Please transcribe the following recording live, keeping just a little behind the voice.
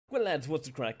Well lads, what's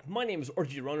the crack? My name is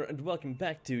RG Runner and welcome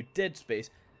back to Dead Space.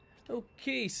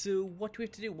 Okay, so what do we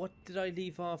have to do? What did I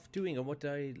leave off doing, or what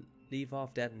did I leave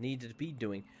off that needed to be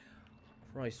doing?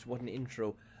 Christ, what an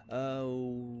intro.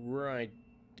 Right.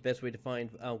 The best way to find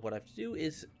out what I have to do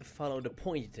is follow the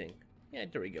pointy thing. Yeah,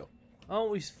 there we go.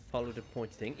 Always follow the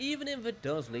pointy thing, even if it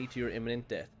does lead to your imminent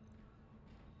death.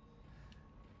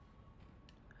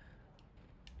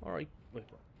 Alright, wait.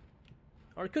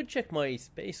 Or I could check my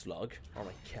space log, or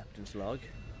my captain's log.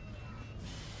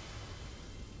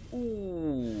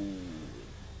 Ooh,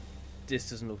 this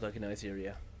doesn't look like a nice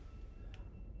area.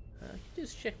 I can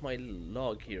just check my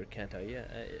log here, can't I? Yeah,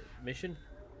 mission.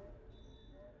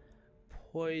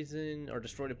 Poison, or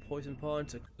destroy the poison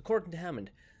pods. According to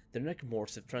Hammond, the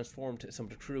necromorphs have transformed some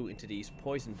of the crew into these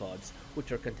poison pods,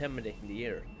 which are contaminating the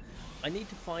air. I need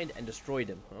to find and destroy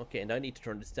them. Okay, and I need to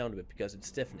turn this down a bit because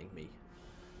it's deafening me.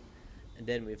 And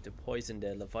then we have to poison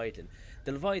the Leviathan.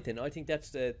 The Leviathan, I think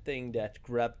that's the thing that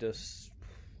grabbed us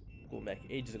going back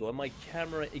ages ago. And my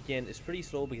camera, again, is pretty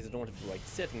slow because I don't have the right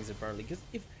settings, apparently. Because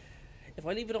if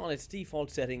I leave it on its default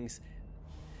settings,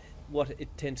 what it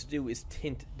tends to do is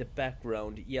tint the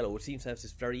background yellow. It seems to have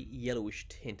this very yellowish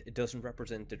tint. It doesn't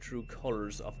represent the true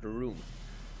colours of the room.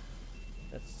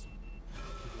 That's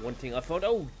one thing I found.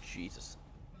 Oh, Jesus.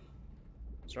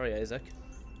 Sorry, Isaac.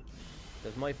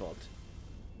 That's my fault.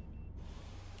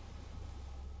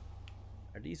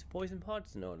 Are these poison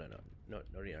pods? No, they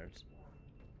aren't.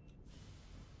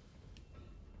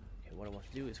 Okay, what I want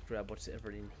to do is grab what's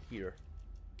ever in here.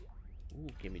 Ooh,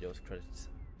 give me those credits.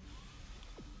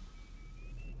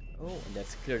 Oh, and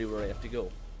that's clearly where I have to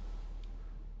go.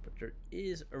 But there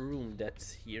is a room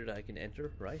that's here that I can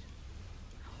enter, right?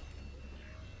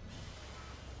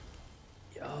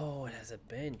 Oh, it has a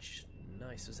bench.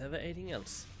 Nice. Does it have anything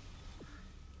else?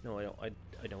 No,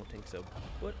 I don't think so.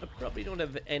 But I probably don't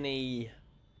have any.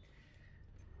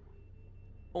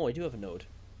 Oh, I do have a node.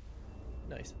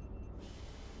 Nice.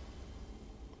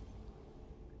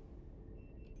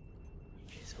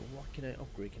 Okay, so what can I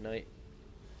upgrade?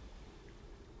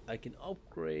 I can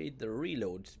upgrade the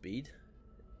reload speed.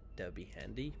 That would be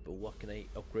handy. But what can I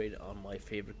upgrade on my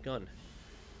favorite gun?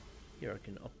 Here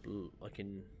I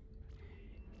can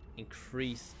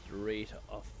increase the rate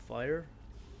of fire.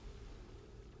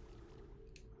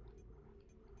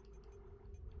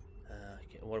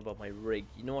 Okay, what about my rig?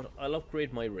 You know what? I'll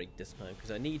upgrade my rig this time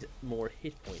because I need more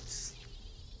hit points.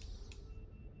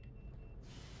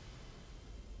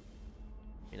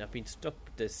 I mean, I've been stuck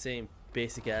with the same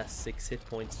basic ass 6 hit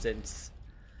points since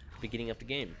the beginning of the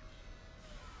game.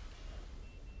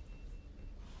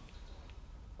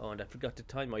 Oh, and I forgot to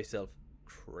time myself.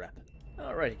 Crap.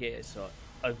 Alright, okay, so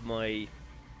I have my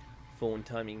phone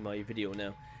timing my video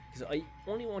now because I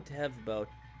only want to have about,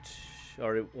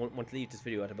 or I want to leave this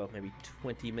video at about maybe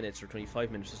 20 minutes or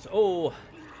 25 minutes or so. Oh,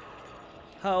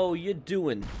 how you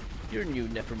doing? You're new,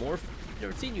 necromorph.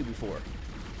 Never seen you before.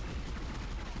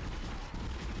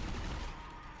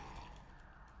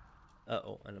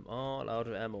 Uh-oh, and I'm all out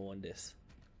of ammo on this.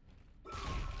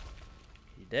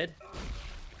 You dead?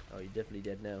 Oh, you're definitely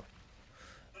dead now.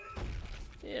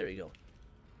 There we go.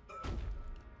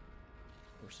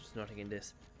 There's nothing in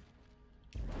this.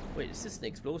 Wait, is this an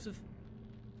explosive?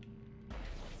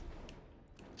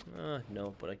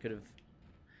 No, but I could have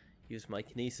used my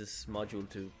kinesis module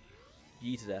to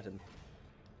yeet it at him.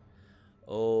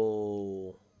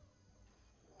 Oh.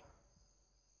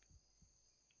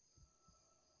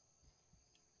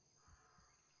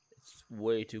 It's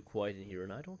way too quiet in here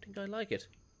and I don't think I like it.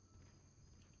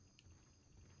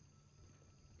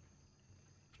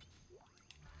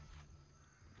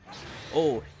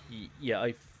 Oh, yeah,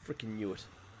 I freaking knew it.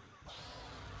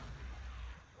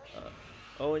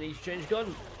 Oh, I need to change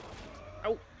gun.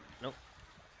 Ow, no.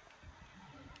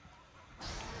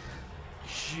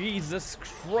 Jesus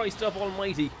Christ up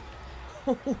almighty.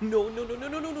 Oh, no.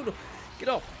 Get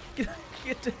off.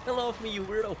 Get the hell off me, you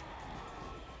weirdo.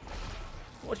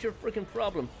 What's your freaking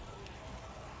problem?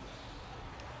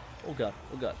 Oh god.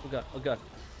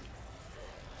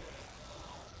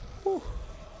 Whew.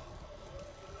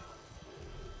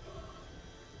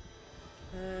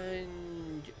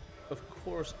 And of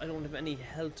course I don't have any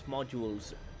health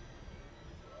modules.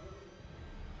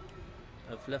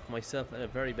 I've left myself in a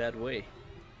very bad way.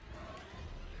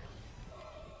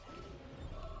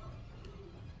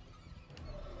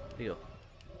 There you go.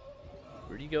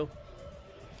 Where'd you go?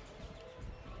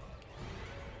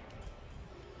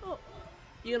 Oh,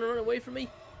 you gonna run away from me?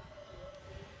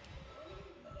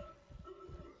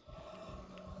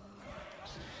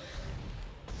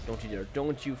 Don't you dare.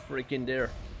 Don't you freaking dare.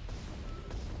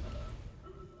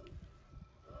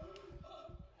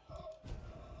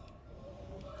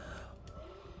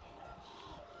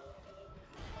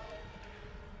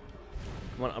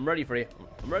 Come on, I'm ready for you.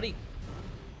 I'm ready.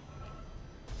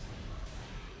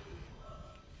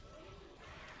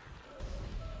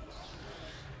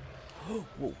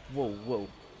 Whoa, whoa, whoa.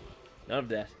 None of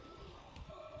that.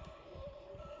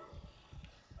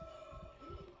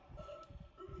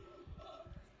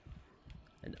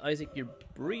 And Isaac, your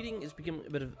breathing is becoming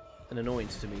a bit of an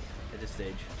annoyance to me at this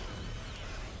stage.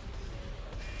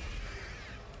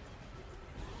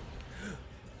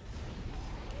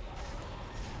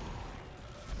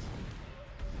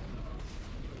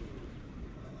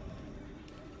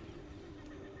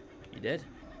 You dead?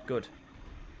 Good.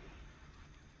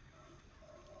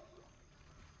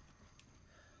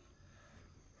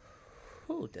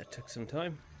 Oh, that took some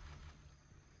time.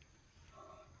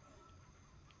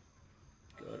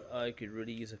 God, I could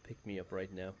really use a pick-me-up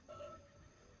right now.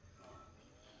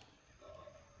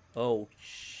 Oh,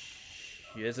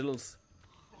 shizzles.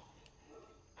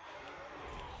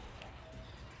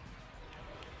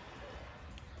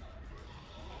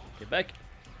 Get back.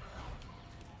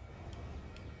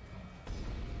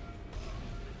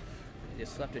 I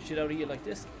just slap the shit out of you like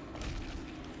this.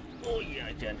 Oh yeah,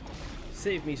 I can.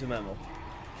 Save me some ammo.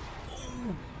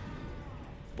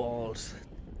 Balls.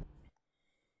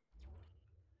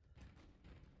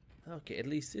 Okay, at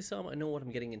least this time I know what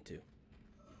I'm getting into.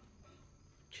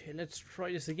 Okay, let's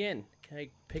try this again. Can I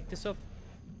pick this up?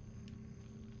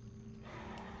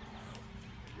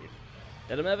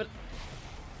 Let him have it.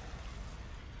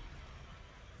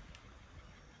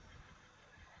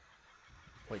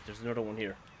 Wait, there's another one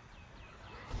here.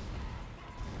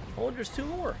 Oh, there's two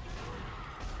more.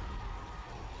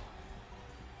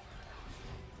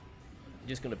 I'm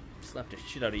just gonna slap the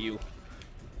shit out of you.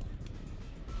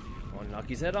 Come on, knock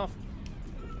his head off.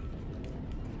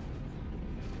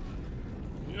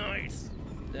 Nice.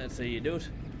 That's how you do it.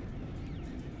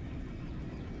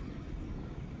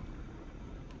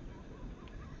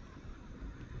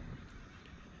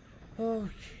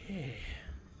 Okay.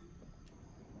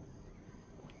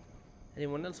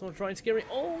 Anyone else want to try and scare me?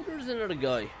 Oh, there's another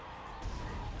guy.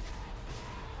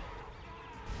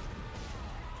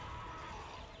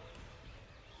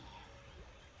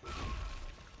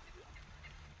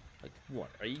 Like, what?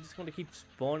 Are you just going to keep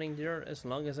spawning there as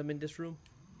long as I'm in this room?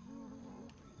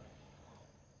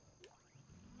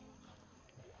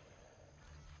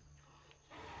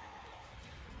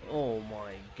 Oh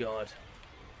my god.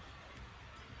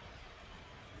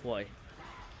 Why?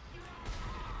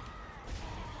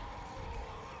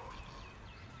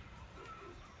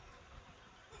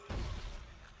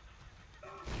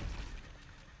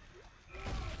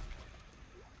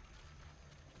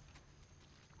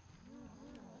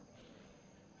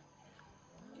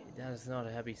 That is not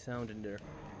a happy sound in there.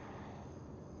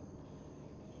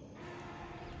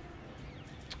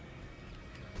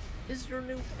 Is there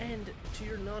no end to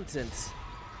your nonsense?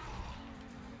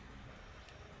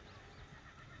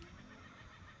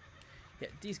 Yeah,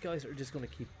 these guys are just gonna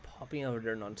keep popping out of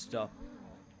there non-stop.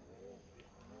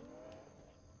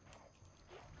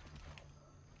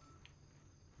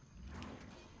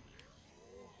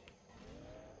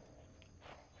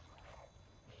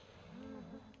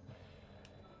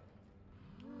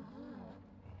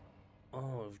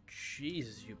 Oh,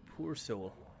 Jesus, you poor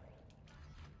soul.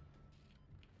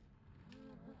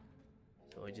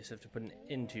 So I just have to put an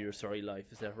end to your sorry life,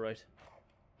 is that right?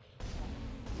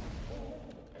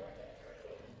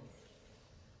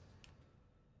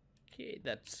 Okay,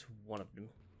 that's one of them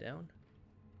down.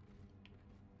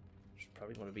 There's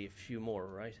probably going to be a few more,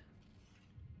 right?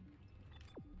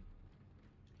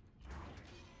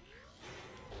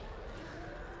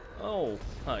 Oh,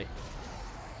 hi.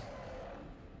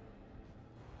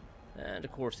 And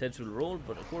of course heads will roll,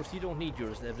 but of course you don't need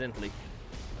yours, evidently.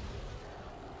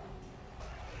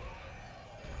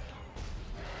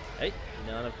 Hey,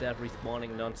 none of that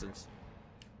respawning nonsense.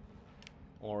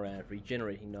 Or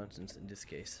regenerating nonsense in this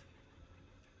case.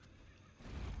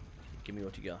 Give me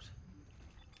what you got.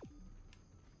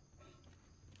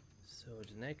 So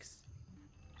the next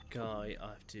guy I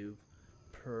have to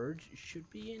purge should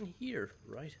be in here,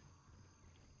 right?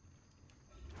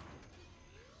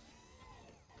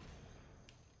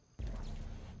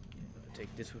 I'll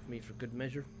take this with me for good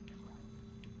measure.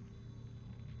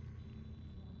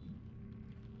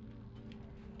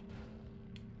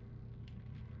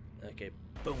 Okay,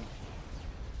 boom.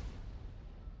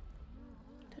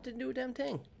 That didn't do a damn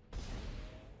thing.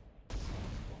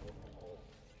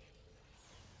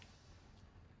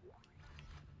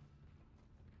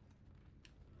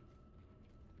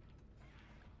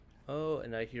 Oh,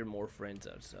 and I hear more friends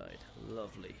outside.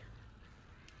 Lovely.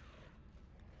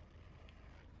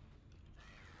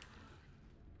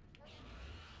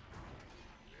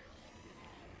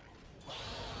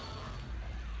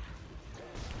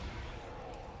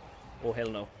 Oh, hell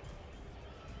no.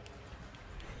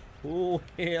 Oh,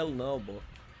 hell no, boy.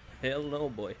 Hell no,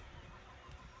 boy.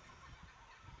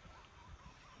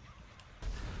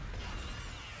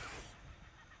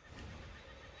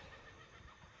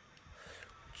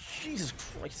 Jesus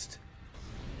Christ.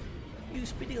 You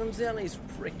Speedy Gonzales,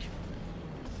 prick.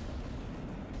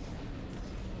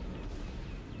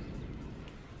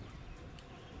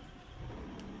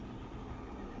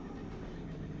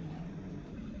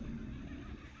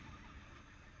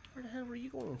 Where the hell were you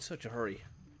going in such a hurry?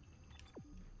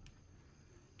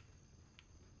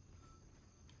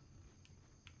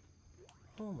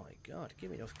 Oh my god, give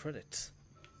me those credits.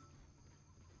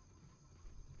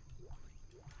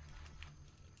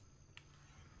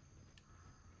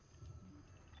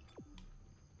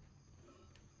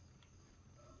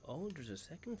 Oh, there's a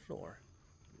second floor.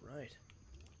 Right.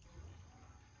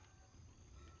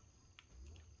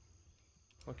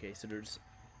 Okay, so there's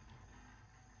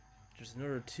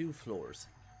another 2 floors.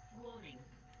 Warning.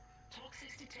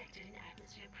 Toxics detected in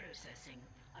atmosphere processing.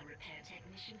 A repair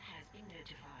technician has been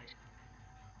notified.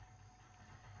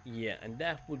 Yeah, and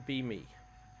that would be me.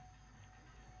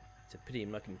 It's a pity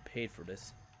I'm not getting paid for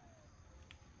this.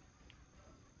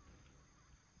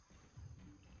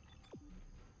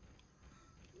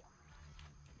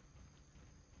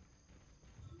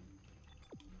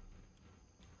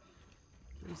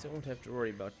 At least I won't have to worry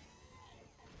about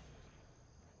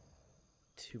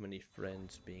too many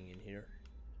friends being in here.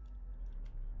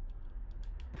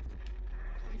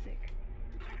 Isaac,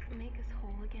 make us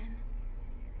whole again.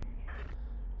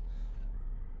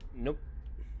 Nope.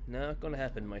 Not gonna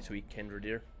happen, my sweet Kendra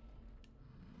dear.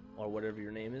 Or whatever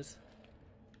your name is.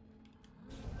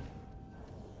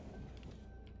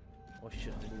 Oh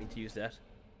shit, I didn't mean to use that.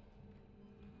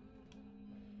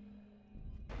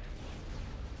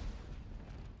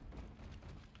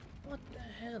 What the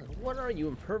hell? What are you,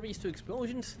 impervious to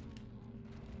explosions?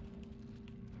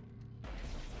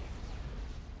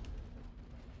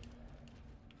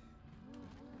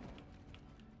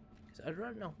 Because I'd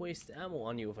rather not waste ammo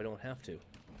on you if I don't have to.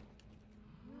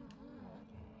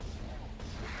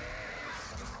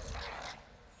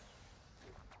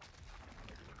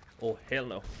 Oh, hell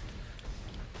no.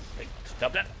 Hey,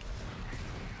 stop that!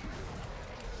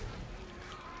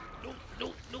 No,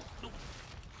 no, no, no!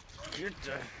 Get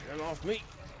the hell off me!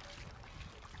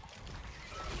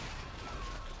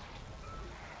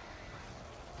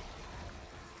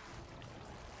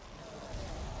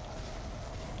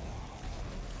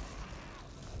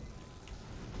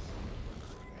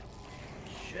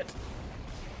 Shit!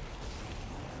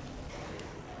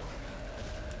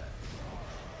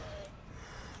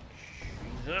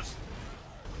 Jesus!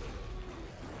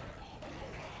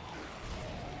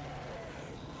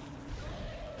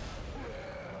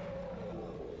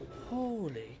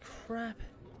 Holy crap!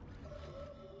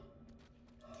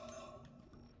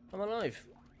 I'm alive!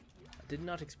 I did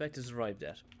not expect to survive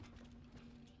that.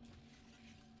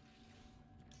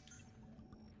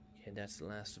 Okay, that's the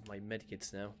last of my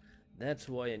medkits now. That's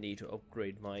why I need to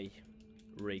upgrade my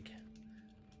rig.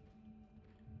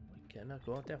 I cannot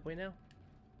go out that way now?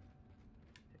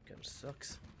 It kinda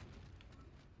sucks.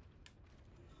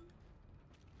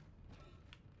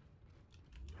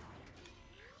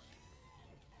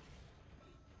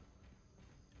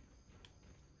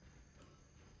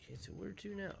 Okay, so where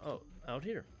to now? Oh, out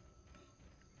here.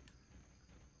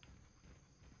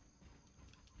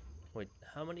 Wait,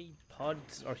 how many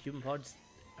pods or human pods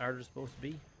are there supposed to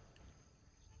be?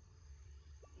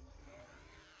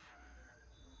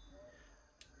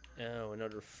 Oh,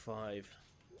 another 5.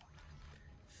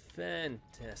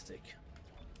 Fantastic.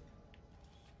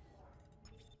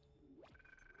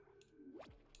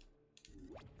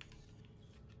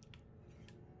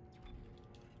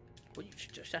 Well, you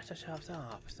should just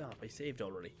stop. I saved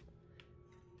already.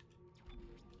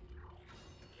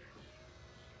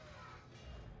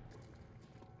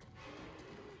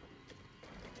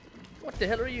 What the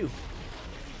hell are you?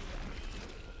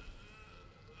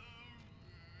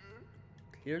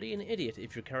 Clearly an idiot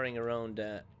if you're carrying around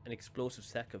an explosive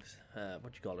sack of,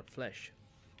 what you call it, flesh.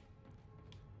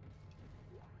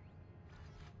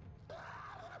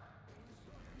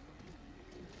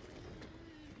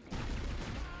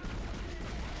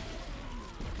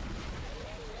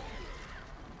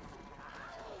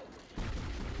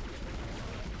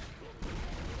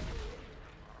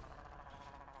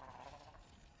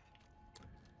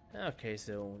 Okay,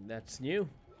 so that's new.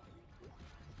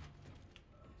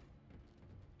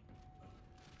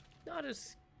 Not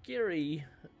as scary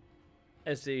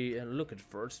as they look at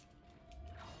first.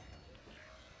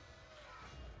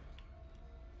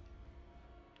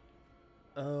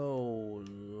 Oh,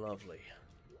 lovely.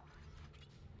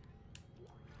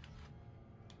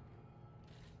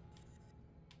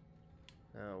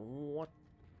 Now, what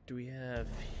do we have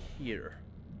here?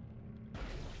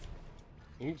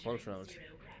 Ooh, pulse rounds. Zero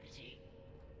gravity.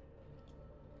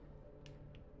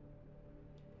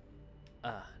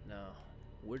 Ah, now,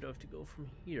 where do I have to go from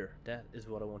here? That is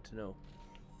what I want to know.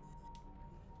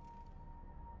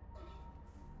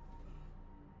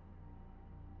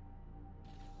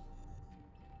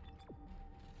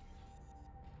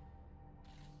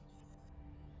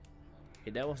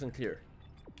 Okay, that wasn't clear.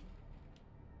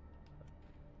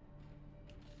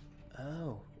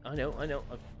 Oh, I know.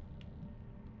 I've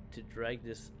to drag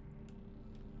this.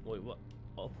 Wait, what?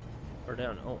 Up or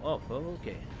down? Oh, up. Oh,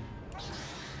 okay.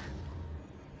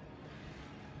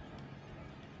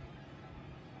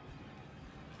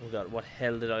 Oh god, what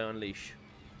hell did I unleash?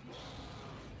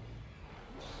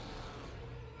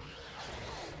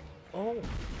 Oh,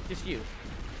 just you.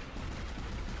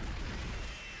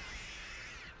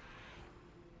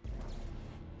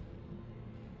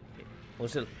 Okay, hold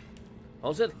still.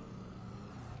 Hold still.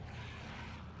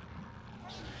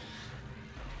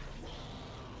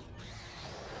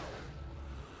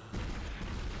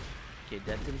 Okay,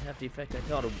 that didn't have the effect I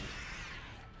thought it would.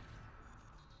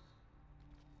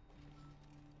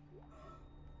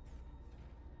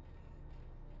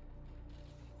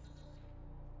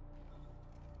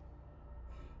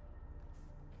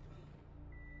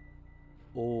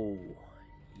 Oh,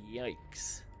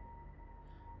 yikes.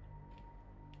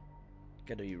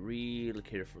 Gotta be real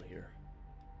careful here.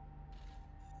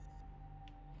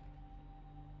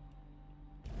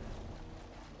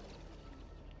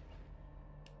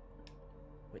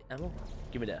 Wait, ammo?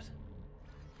 Give me that.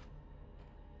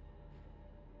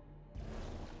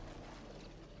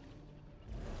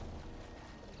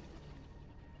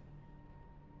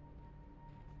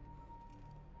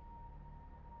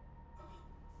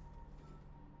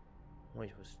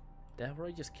 Wait, was that where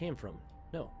I just came from?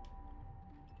 No.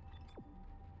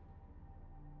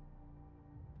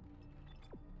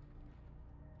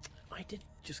 I did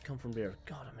just come from there.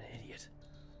 God, I'm an idiot.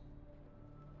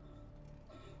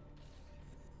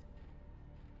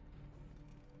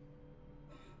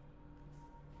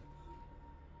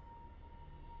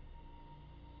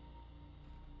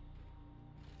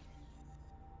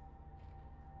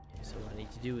 Okay, so what I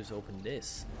need to do is open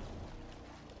this.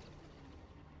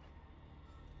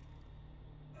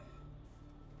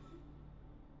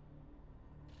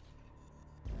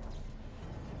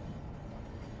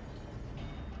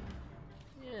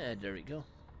 Yeah, there we go.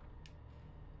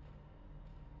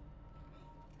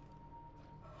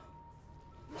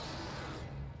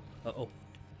 Uh-oh.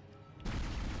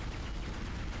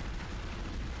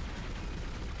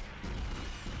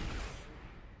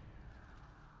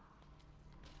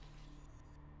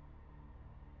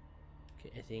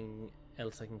 Okay, anything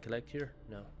else I can collect here?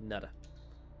 No, nada.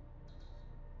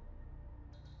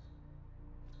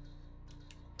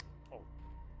 Oh,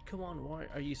 come on, why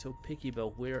are you so picky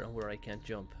about where and where I can't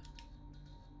jump?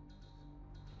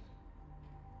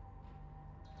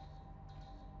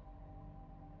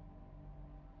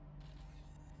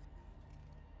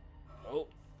 Oh,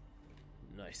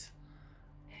 nice.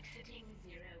 Exiting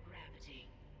zero gravity.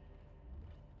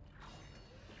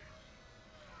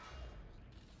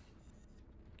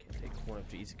 Okay, take one of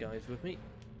these guys with me.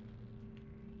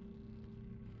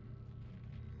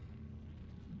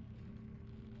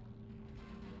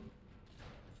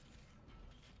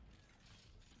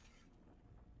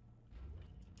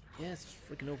 Yes, it's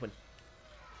freaking open.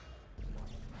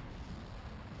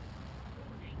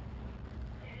 Warning.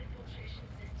 Air filtration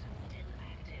system still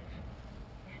active.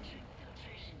 Entering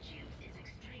filtration tubes is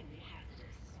extremely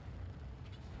hazardous.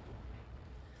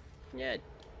 Yeah,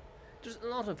 there's a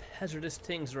lot of hazardous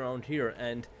things around here,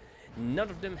 and none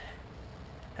of them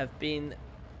have been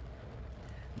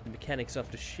the mechanics of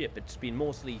the ship. It's been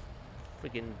mostly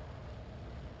freaking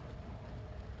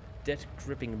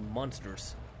death-gripping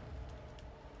monsters.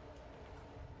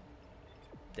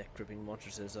 Death-gripping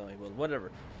monsters, says I. Well, whatever.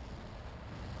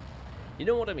 You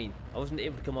know what I mean. I wasn't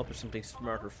able to come up with something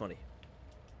smart or funny.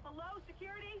 Hello,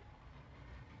 security?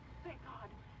 Thank God.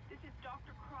 This is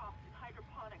Dr. Croft in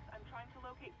hydroponics. I'm trying to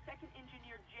locate second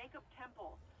engineer Jacob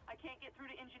Temple. I can't get through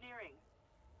to engineering.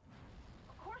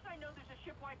 Of course I know there's a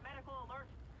shipwide medical alert.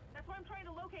 That's why I'm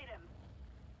trying to locate him.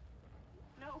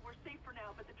 No, we're safe for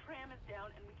now, but the tram is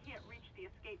down and we can't reach the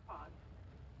escape pods.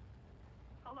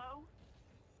 Hello?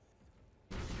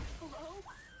 Hello?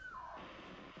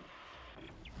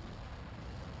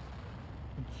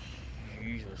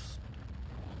 Jesus.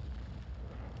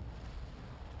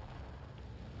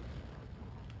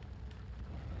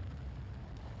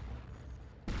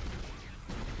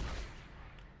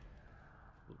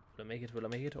 Will I make it? Will I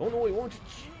make it? Oh no, I won't!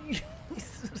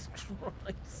 Jesus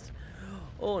Christ.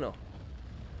 Oh no.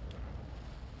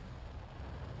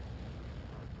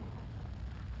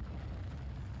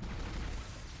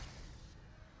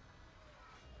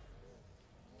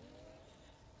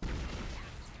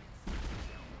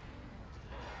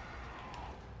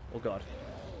 Oh god.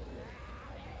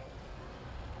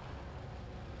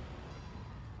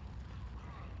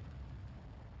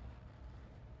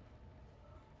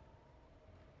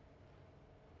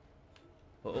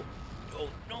 Uh-oh. Oh,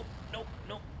 no, no,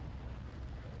 no.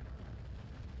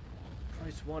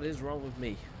 Christ, what is wrong with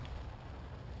me?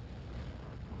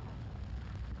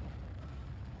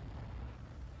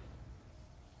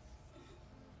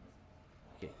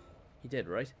 Okay. He did,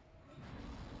 right?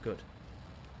 Good.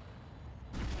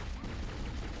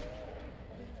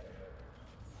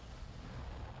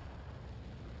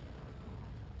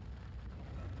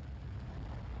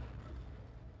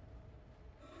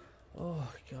 Oh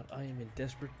god, I am in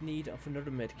desperate need of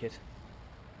another medkit.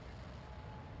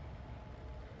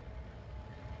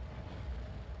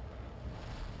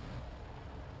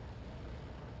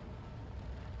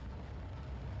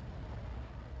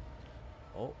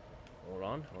 Oh, hold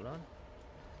on, hold on.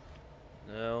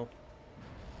 No.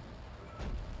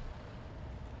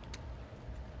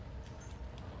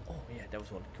 Oh yeah, that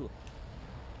was one. Cool.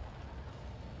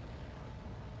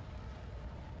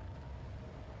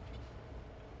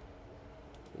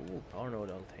 Oh, power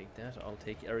node, I'll take that. I'll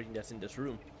take everything that's in this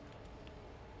room.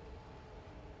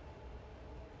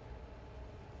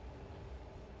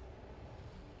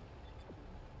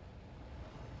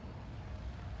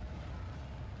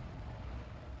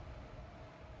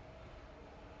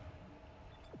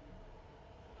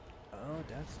 Oh,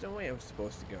 that's the way I was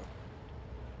supposed to go.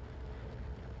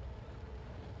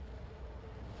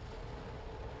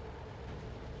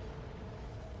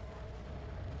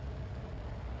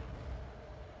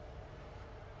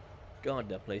 God,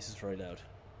 that place is right out.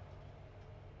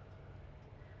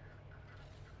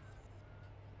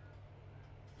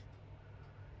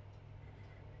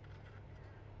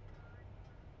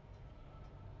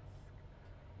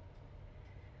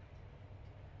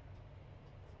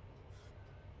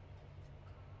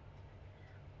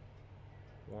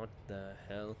 What the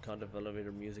hell kind of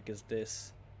elevator music is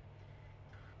this?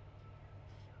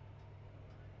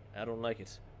 I don't like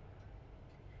it.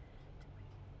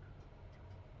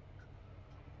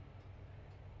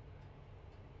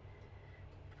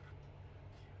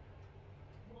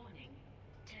 Warning.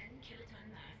 10 kiloton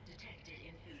mass detected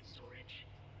in food storage.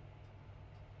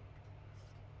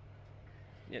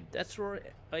 Yeah, that's where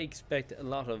I expect a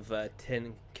lot of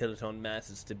 10 kiloton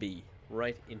masses to be,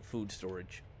 right in food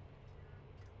storage.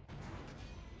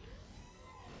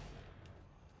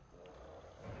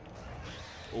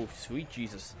 Oh, sweet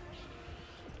Jesus.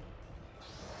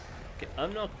 Okay,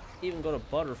 I'm not even gonna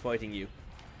bother fighting you.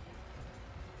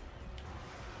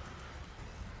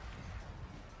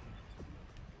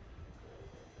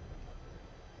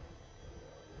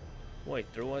 Wait,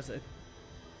 there was a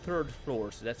third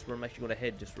floor, so that's where I'm actually gonna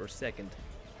head just for a second.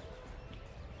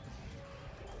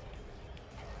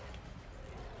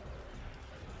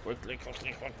 Quickly,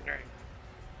 quickly, quickly.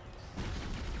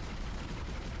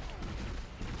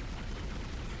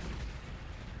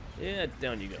 Yeah,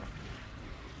 down you go.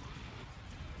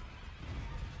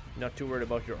 Not too worried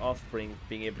about your offspring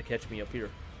being able to catch me up here.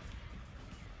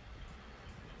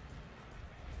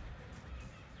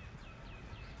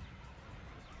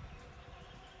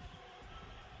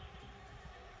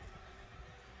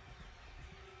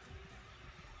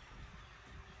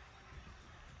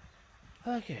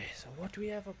 Okay, so what do we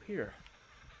have up here?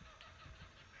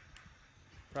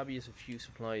 Probably just a few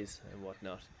supplies and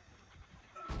whatnot.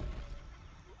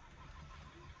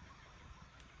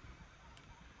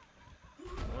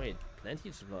 Wait, plenty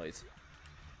of supplies.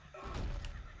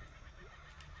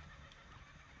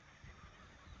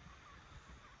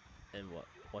 And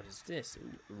what is this?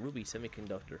 Ooh, ruby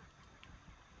semiconductor.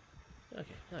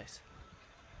 Okay, nice.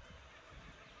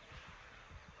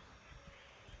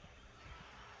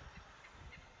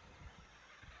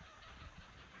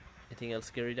 Anything else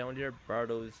scary down there? Bar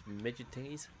those midget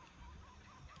thingies?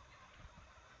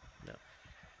 No.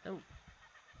 And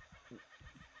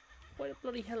why the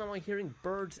bloody hell am I hearing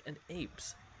birds and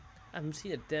apes? I haven't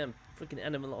seen a damn freaking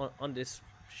animal on this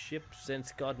ship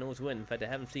since God knows when. In fact, I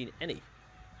haven't seen any.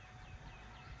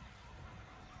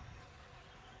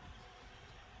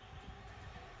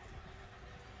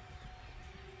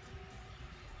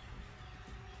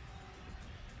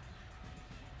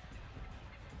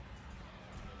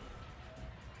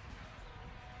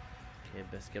 Okay,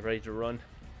 best get ready to run.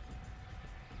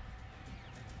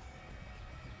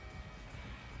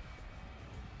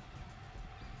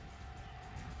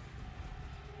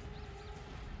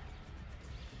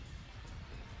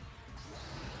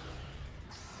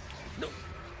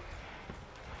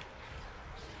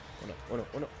 Oh no,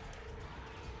 oh no.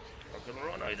 I'm gonna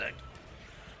run, Isaac.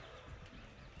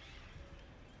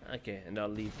 Okay, and I'll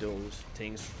leave those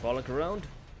things frolic around.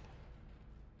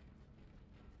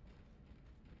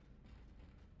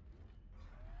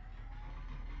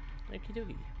 Okie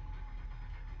dokie.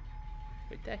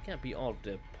 Wait, that can't be all of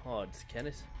the pods, can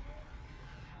it?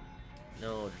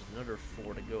 No, there's another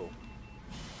 4 to go.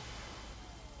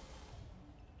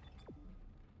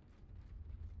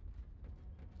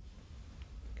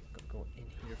 Okay, I'm gonna go in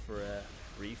here for a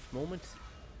brief moment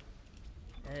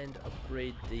and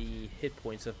upgrade the hit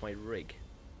points of my rig.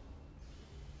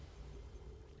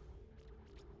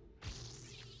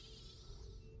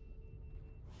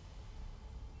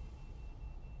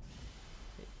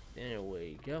 Okay, there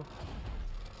we go.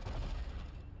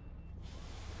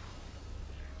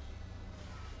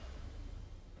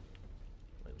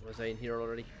 Was I in here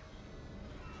already?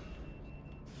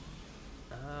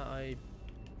 I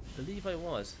believe I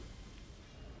was.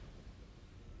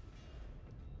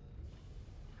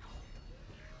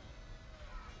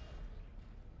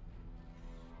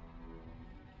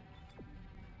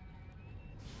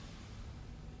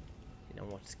 You know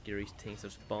what scary things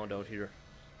have spawned out here?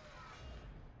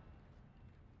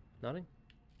 Nothing?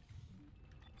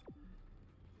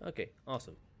 Okay,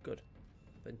 awesome. Good.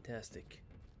 Fantastic.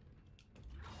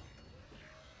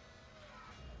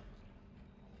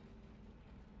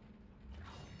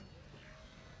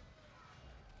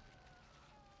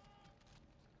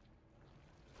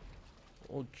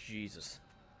 Oh, Jesus.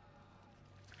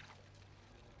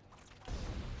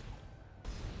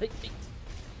 Hey, hey.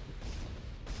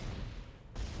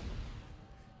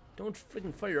 Don't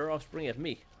freaking fire your offspring at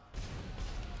me.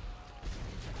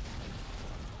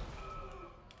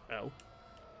 Ow.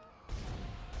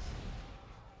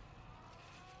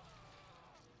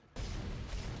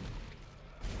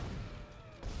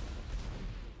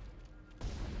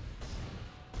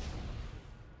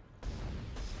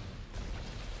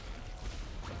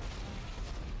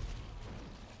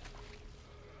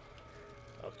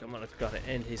 Oh, come on, it's gotta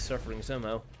end his suffering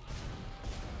somehow.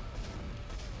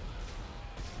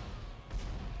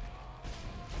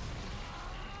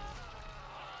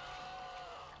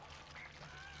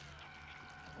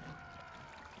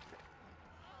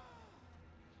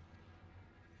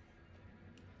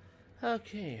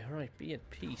 Okay, alright, be at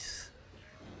peace.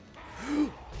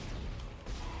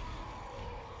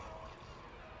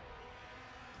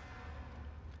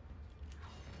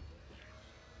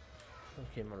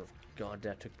 Okay, mother of God,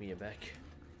 that took me aback.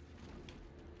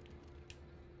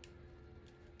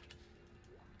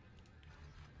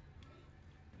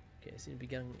 Okay, I seem to be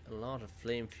getting a lot of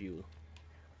flame fuel.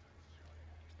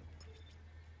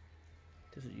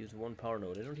 This will use one power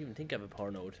node. I don't even think I have a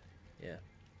power node. Yeah,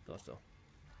 thought so.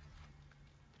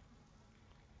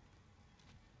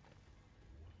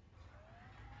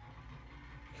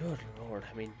 Good lord,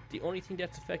 I mean, the only thing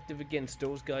that's effective against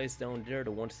those guys down there, the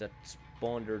ones that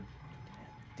spawn their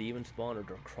demon spawn or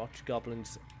their crotch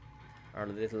goblins, are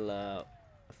the little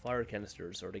fire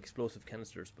canisters or the explosive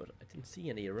canisters, but I didn't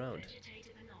see any around.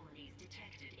 Vegetative anomalies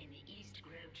detected in the East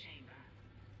Grove chamber.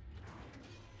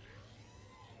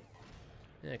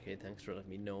 Okay, thanks for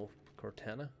letting me know,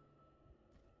 Cortana.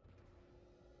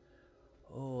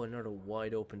 Oh, another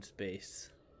wide open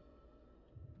space.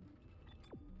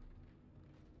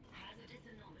 Hazardous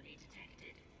anomaly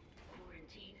detected.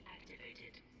 Quarantine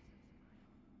activated.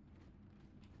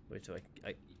 Wait, so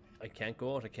I can't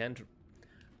go out, I can't do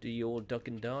the old duck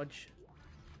and dodge?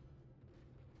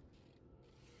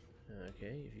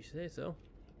 Okay, if you say so.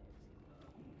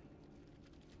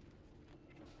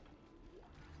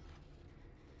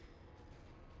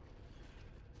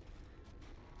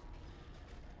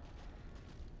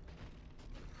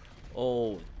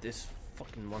 Oh, this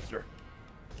fucking monster.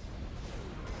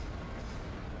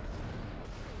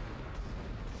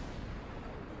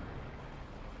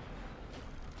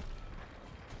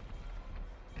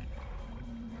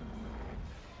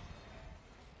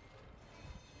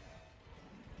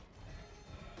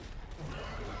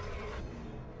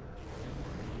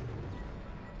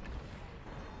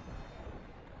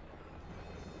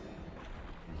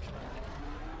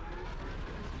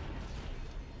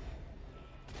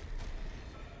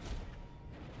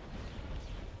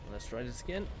 Let's try this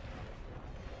again.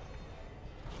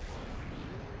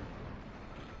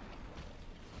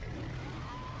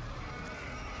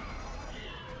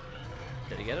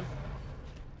 Did I get him?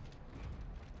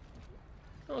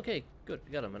 Okay, good.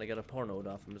 Got him, and I got a power node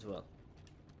off him as well.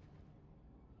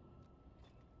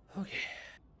 Okay.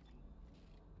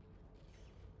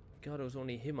 God, it was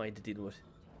only him I had to deal with.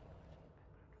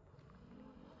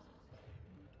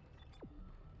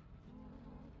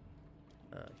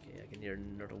 Okay, I can near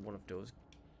another one of those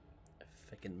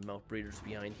fucking mouth breathers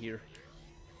behind here.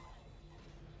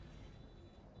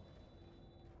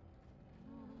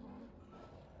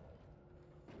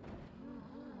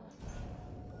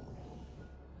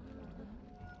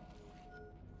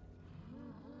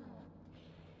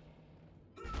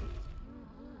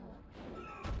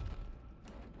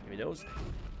 Give me those.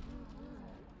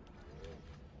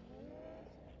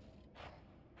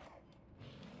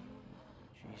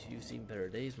 Jeez, you've seen better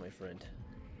days, my friend.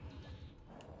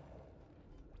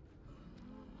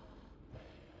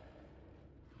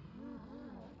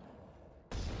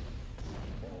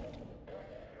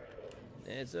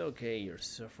 It's okay, your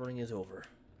suffering is over.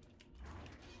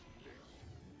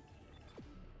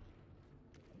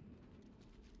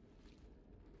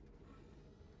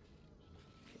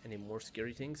 Any more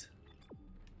scary things?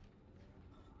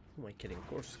 Who am I kidding? Of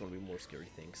course there's going to be more scary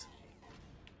things.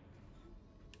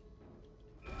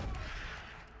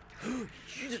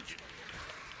 Jesus!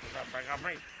 Back up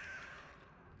me!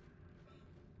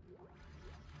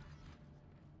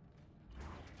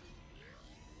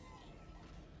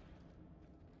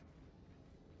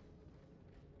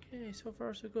 Okay, so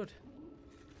far so good.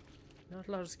 Not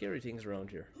a lot of scary things around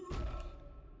here.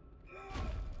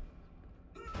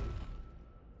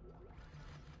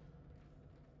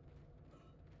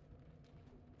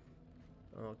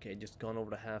 Okay, just gone over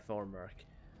the half-hour mark.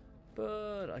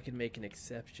 But I can make an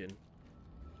exception.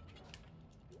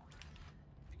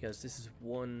 Because this is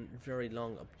one very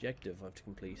long objective I have to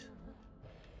complete.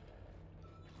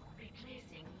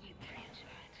 Replacing nutrient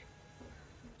vat.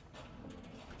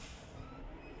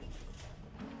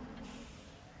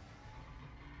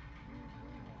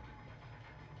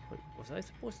 Wait, was I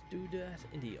supposed to do that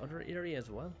in the other area as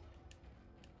well?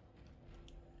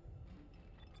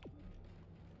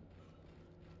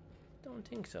 Don't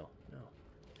think so, no.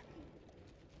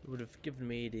 It would have given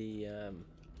me the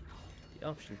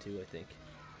option to, I think.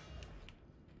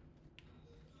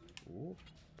 Ooh,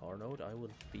 power node, I will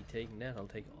be taking that. I'll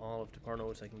take all of the power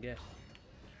nodes I can get.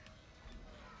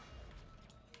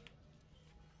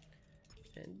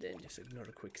 And then just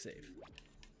another quick save.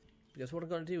 Because what I'm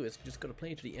going to do is just going to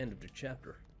play to the end of the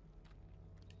chapter.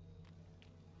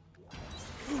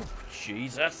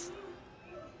 Jesus!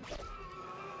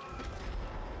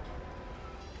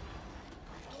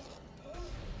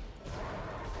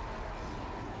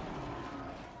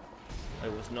 I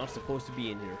was not supposed to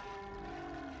be in here.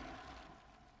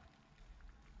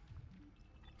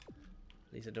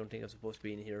 At least I don't think I'm supposed to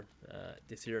be in here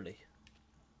this early.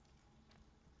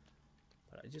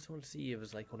 But I just want to see if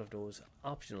it's like one of those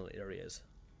optional areas.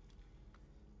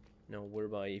 You know,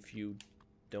 whereby if you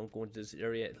don't go into this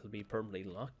area, it'll be permanently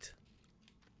locked.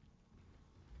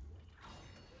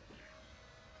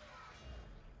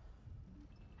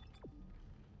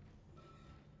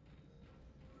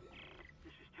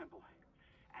 This is Temple,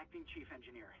 acting chief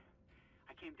engineer.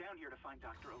 I came down here to find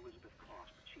Dr. Elizabeth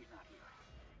Cross, but she's not here.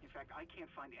 In fact, I can't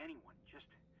find anyone, just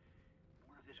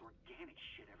more of this organic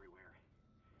shit everywhere.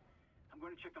 I'm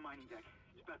going to check the mining deck.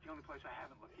 It's about the only place I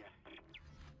haven't looked yet.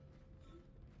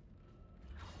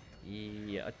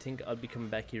 Yeah, I think I'll be coming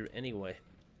back here anyway.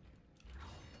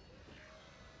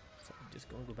 So I'm just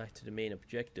going to go back to the main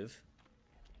objective.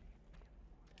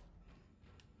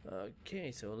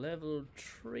 Okay, so level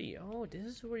 3. Oh, this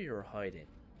is where you're hiding.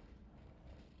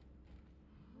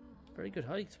 Very good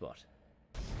hiding spot.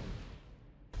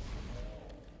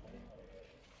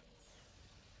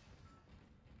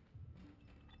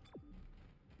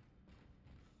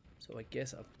 So I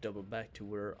guess I'll double back to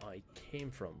where I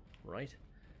came from, right?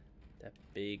 That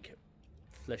big,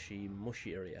 fleshy,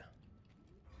 mushy area.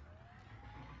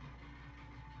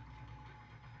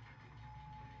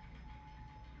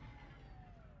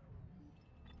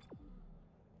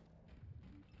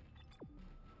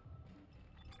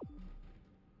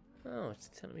 Oh, it's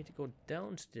telling me to go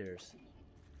downstairs.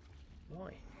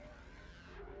 Why?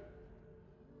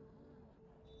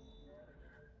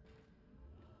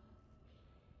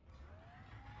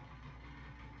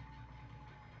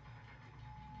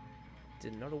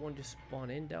 Did another one just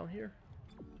spawn in down here?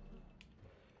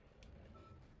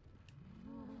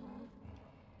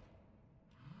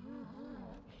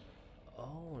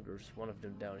 Oh, there's one of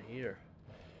them down here.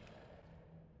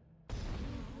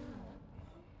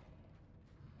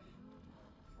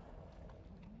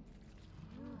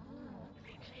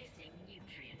 Replacing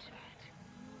nutrient vat.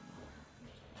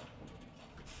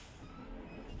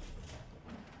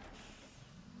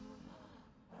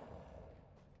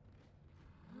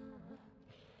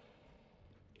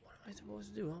 What am I supposed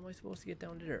to do? How am I supposed to get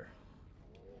down there?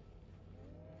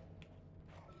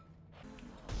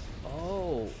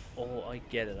 Oh, I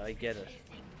get it, I get it.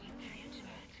 Replacing nutrient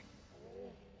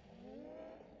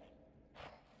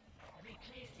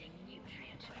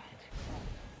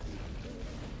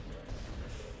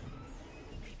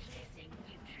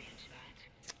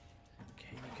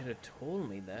have told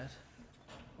me that.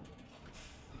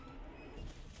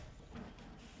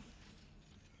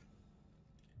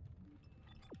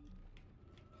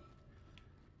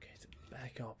 Okay, so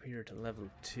back up here to level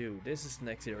 2. This is the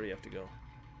next area you have to go.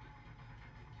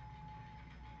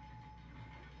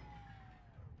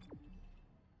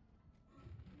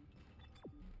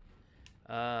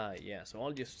 Ah, yeah, so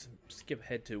I'll just skip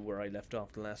ahead to where I left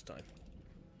off the last time.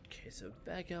 Okay, so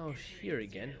back out here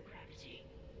again.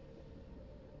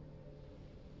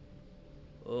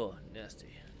 Oh,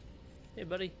 nasty. Hey,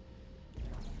 buddy.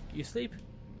 You sleep?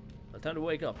 Well, time to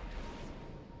wake up.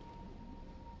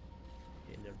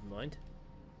 Okay, never mind.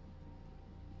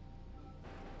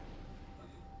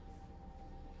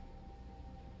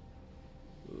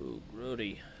 Ooh,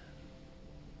 grody.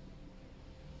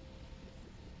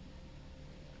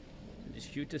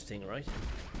 Just shoot this thing, right?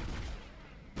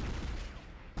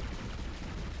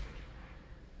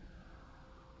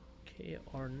 Okay,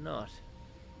 or not.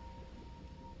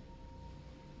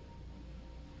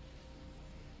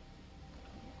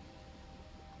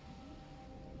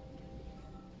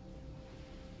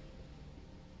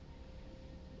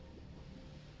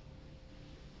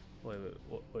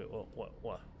 Wait,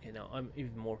 what? Okay, now I'm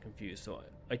even more confused. So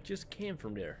I just came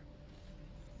from there.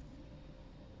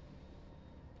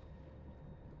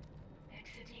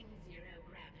 Exiting zero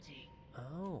gravity.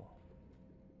 Oh.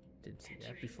 Didn't see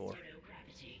that before. Zero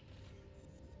gravity.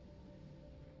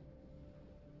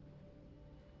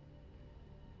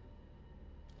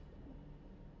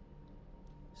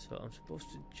 So I'm supposed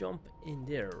to jump in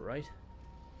there, right?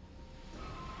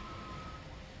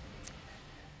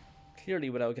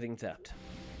 Clearly without getting zapped.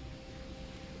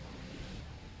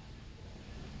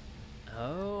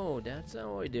 Oh, that's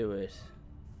how I do it.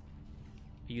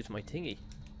 I use my thingy.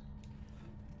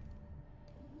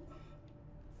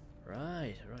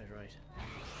 Right.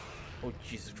 Oh,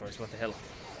 Jesus Christ, what the hell?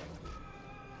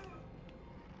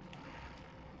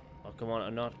 Oh, come on,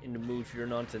 I'm not in the mood for your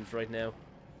nonsense right now.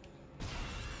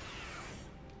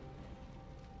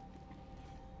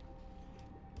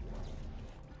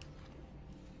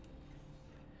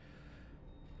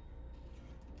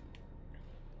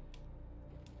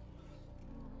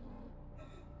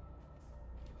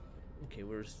 Okay,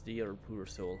 where's the other poor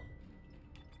soul?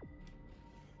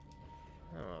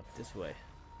 Oh, this way.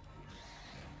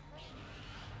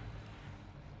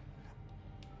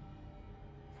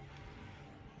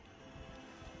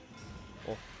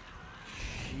 Oh,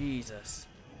 Jesus.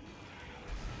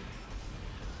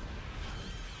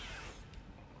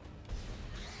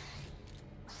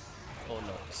 Oh,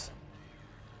 nuts.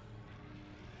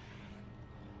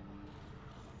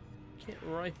 Kit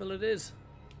rifle it is.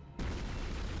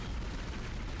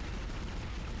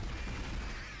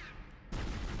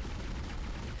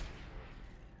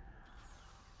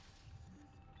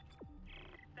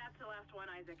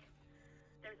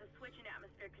 There's a switch in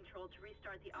atmosphere control to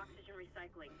restart the oxygen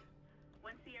recycling.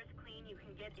 Once the air's clean, you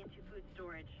can get into food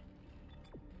storage.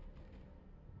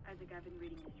 Isaac, I've been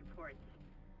reading these reports.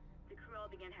 The crew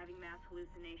all began having mass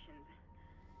hallucinations.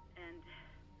 And...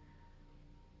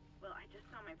 well, I just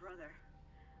saw my brother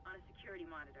on a security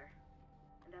monitor.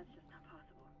 And that's just not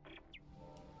possible.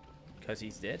 'Cause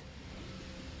he's dead?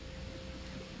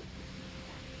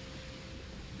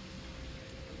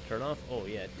 Turn off? Oh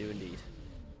yeah, do indeed.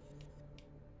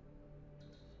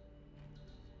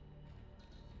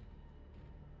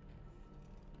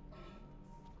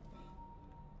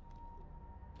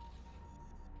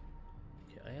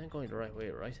 Okay, I am going the right way,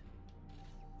 right?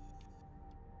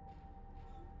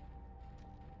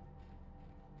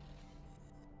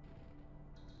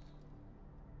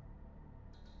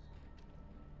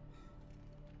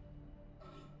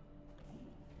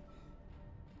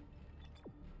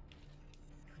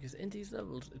 Because in these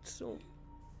levels, it's so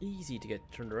easy to get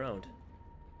turned around.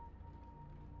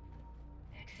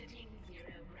 Exiting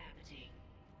zero gravity.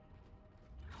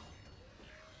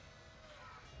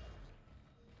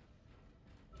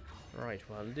 Right,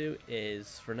 what I'll do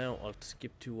is, for now, I'll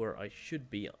skip to where I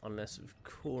should be, unless, of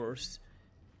course,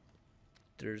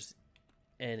 there's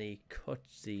any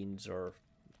cutscenes or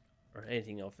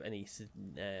anything of any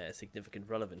significant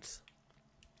relevance.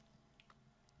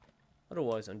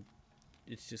 Otherwise,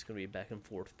 it's just going to be a back and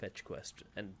forth fetch quest,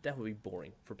 and that would be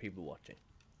boring for people watching.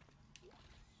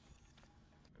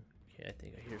 Okay, I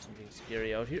think I hear something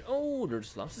scary out here. Oh,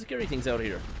 there's lots of scary things out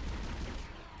here.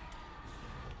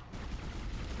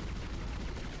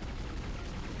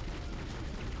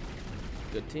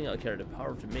 Good thing I'll carry the power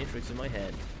of the Matrix in my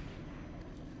head.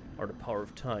 Or the power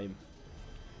of time.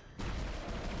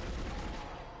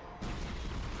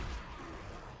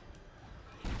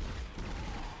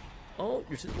 Oh,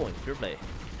 you're still going. Fair play.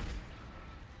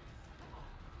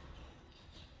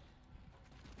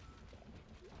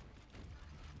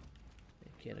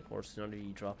 course, none of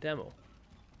you dropped ammo.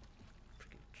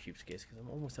 Freaking cheapskates, because I'm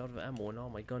almost out of ammo in all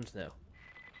my guns now.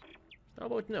 How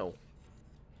about no?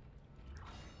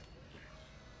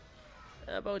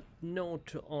 How about no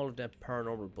to all of that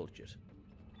paranormal bullshit?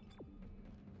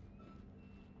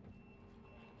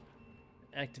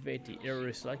 Activate the air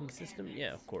recycling system?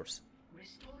 Yeah, of course.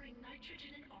 Restoring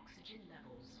nitrogen and oxygen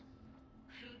levels.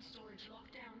 Food storage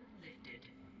lockdown lifted.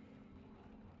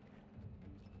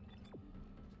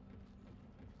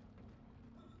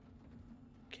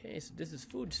 Okay, so this is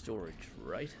food storage,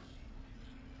 right?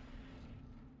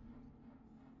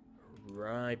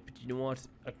 Right, but you know what?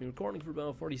 I've been recording for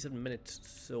about 47 minutes,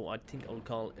 so I think I'll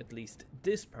call at least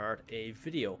this part a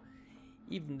video.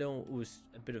 Even though it was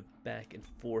a bit of back and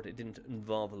forth, it didn't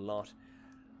involve a lot.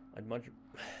 I'd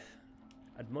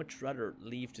much rather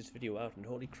leave this video out, and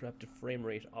holy crap, the frame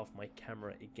rate of my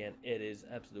camera again, it is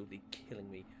absolutely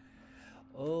killing me.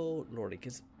 Oh lordy,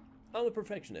 because I'm a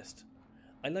perfectionist.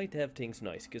 I like to have things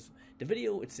nice, because the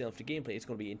video itself, the gameplay, is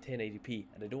going to be in 1080p,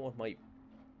 and I don't want my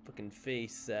fucking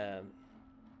face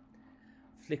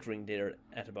flickering there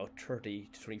at about 30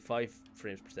 to 25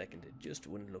 frames per second. It just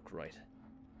wouldn't look right.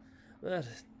 But,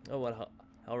 oh well,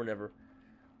 however,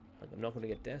 like, I'm not going to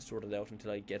get that sorted out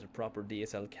until I get a proper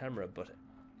DSL camera, but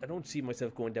I don't see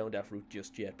myself going down that route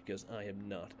just yet, because I am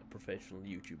not a professional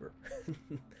YouTuber.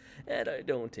 And I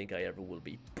don't think I ever will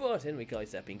be. But anyway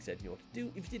guys, that being said, you know what to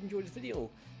do. If you did enjoy this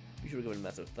video, be sure to give it a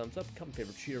massive thumbs up, comment,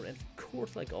 favorite, share, and of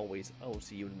course, like always, I will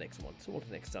see you in the next one. So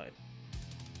until next time,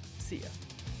 see ya.